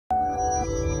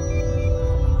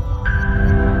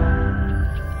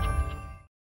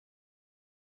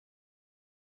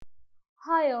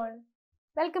Hi all,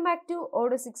 welcome back to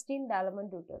Odoo 16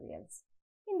 development tutorials.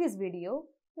 In this video,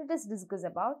 let us discuss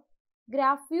about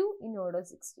graph view in Odoo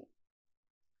 16.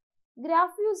 Graph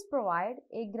views provide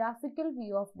a graphical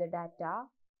view of the data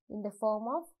in the form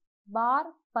of bar,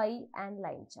 pie and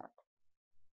line chart.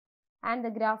 And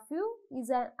the graph view is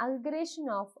an aggregation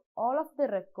of all of the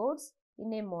records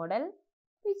in a model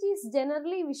which is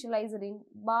generally visualized in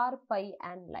bar, pie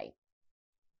and line.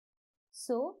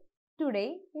 So,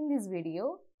 today in this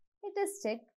video, let us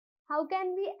check how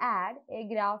can we add a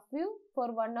graph view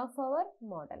for one of our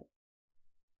model.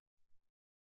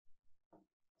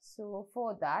 So,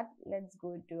 for that, let's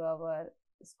go to our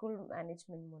school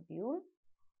management module.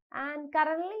 And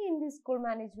currently in this school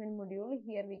management module,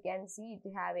 here we can see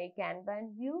it have a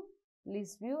Kanban view,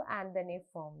 list view and then a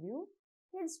form view.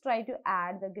 Let's try to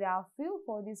add the graph view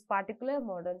for this particular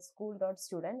model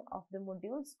school.student of the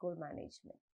module school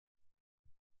management.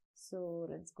 So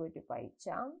let's go to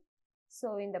PyCharm.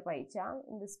 So in the PyCharm,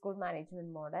 in the school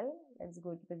management model, let's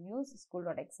go to the views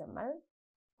school.xml.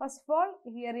 First of all,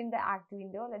 here in the act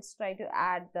window, let's try to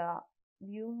add the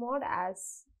view mode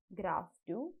as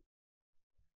graph2.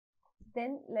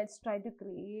 Then let's try to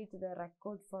create the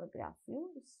record for graph view.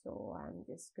 So I'm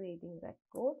just creating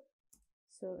record.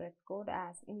 So record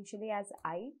as initially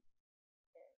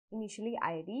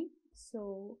ID.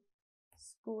 So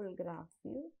school graph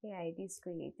view, the ID is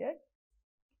created.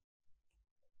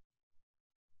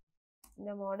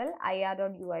 The model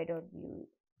ir.ui.view.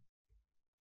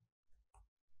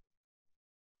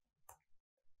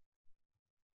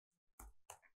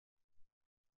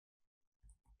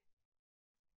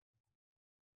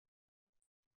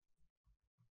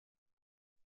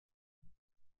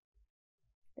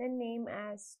 Then name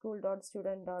as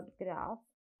school.student.graph.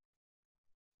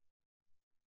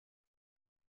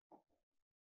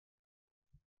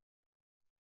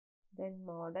 Then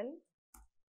model.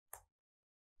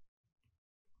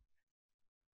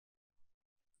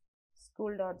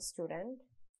 School.student.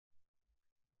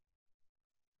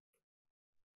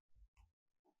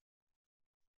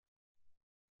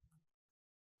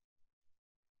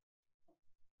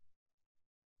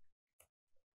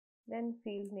 Then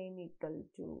field name equal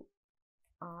to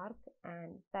arc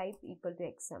and type equal to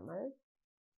XML.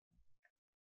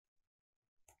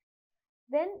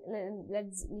 Then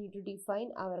let's need to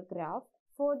define our graph.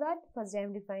 For that, first I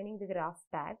am defining the graph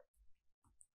tag.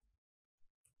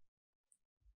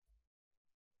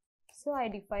 So I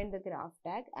defined the graph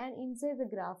tag, and inside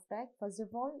the graph tag, first of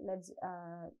all, let's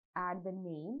add the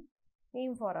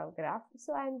name for our graph.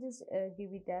 So I'm just give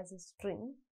it as a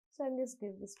string. So I'm just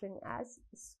give the string as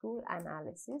school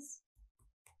analysis.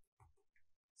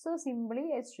 So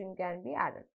simply a string can be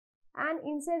added. And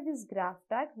inside this graph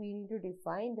tag, we need to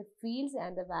define the fields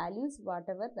and the values,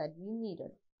 whatever that we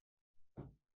needed.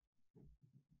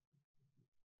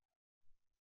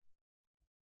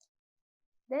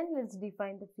 Then let's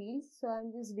define the fields. So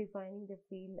I'm just defining the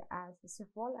field as, first of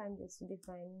all, I'm just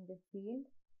defining the field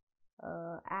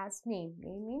as name.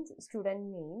 Name means student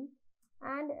name.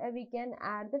 And we can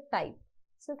add the type.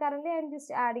 So currently I'm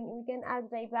just adding, we can add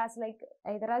type as like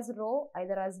either as row,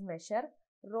 either as measure.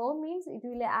 Row means it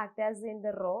will act as in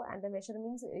the row, and the measure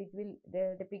means it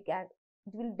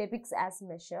will depicts as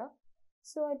measure.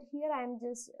 So at here I'm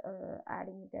just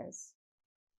adding it as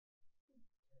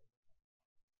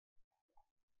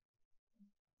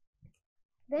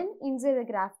then inside the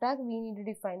graph tag we need to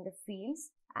define the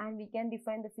fields, and we can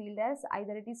define the field as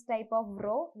either it is type of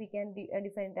row, we can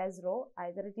define it as row,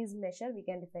 either it is measure, we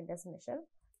can define it as measure.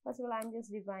 First of all, I'm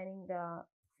just defining the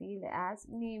field as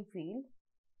name field.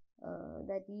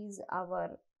 That is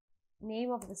our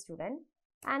name of the student,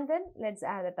 and then let's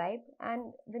add the type,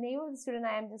 and the name of the student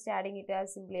I am just adding it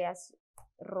as simply as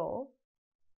row.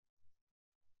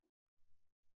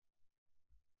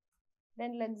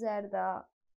 Then let's add the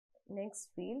next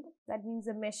field, that means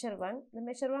the measure one. The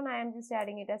measure one I am just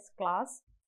adding it as class,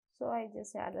 so I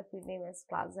just add the field name as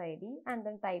class ID and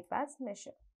then type as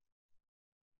measure.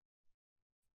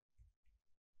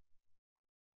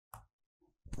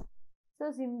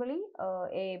 So simply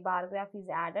a bar graph is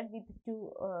added with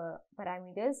two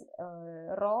parameters,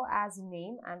 row as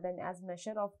name and then as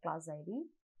measure of class ID.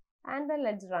 And then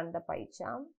let's run the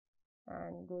PyCharm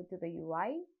and go to the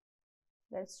UI.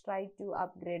 Let's try to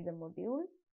upgrade the module.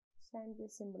 So I'm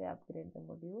just simply upgrade the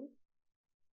module.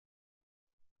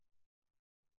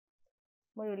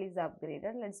 Module is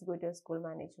upgraded. Let's go to a school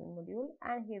management module,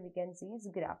 and here we can see is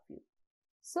graph view.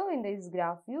 So in this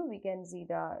graph view, we can see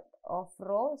the of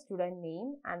row student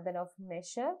name and then of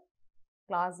measure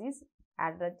class is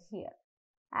added here.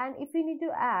 And if we need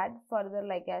to add further,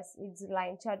 like as its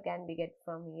line chart can be get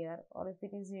from here, or if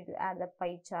it is need to add the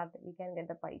pie chart, we can get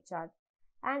the pie chart.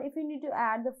 And if you need to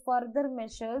add the further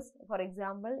measures, for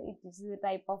example, it is the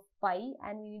type of pie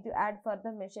and we need to add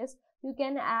further measures, you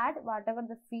can add whatever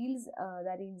the fields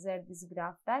that inside this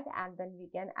graph tag, and then we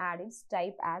can add its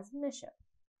type as measure.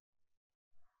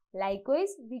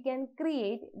 Likewise, we can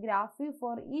create graph view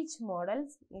for each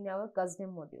models in our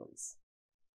custom modules.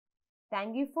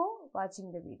 Thank you for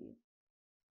watching the video.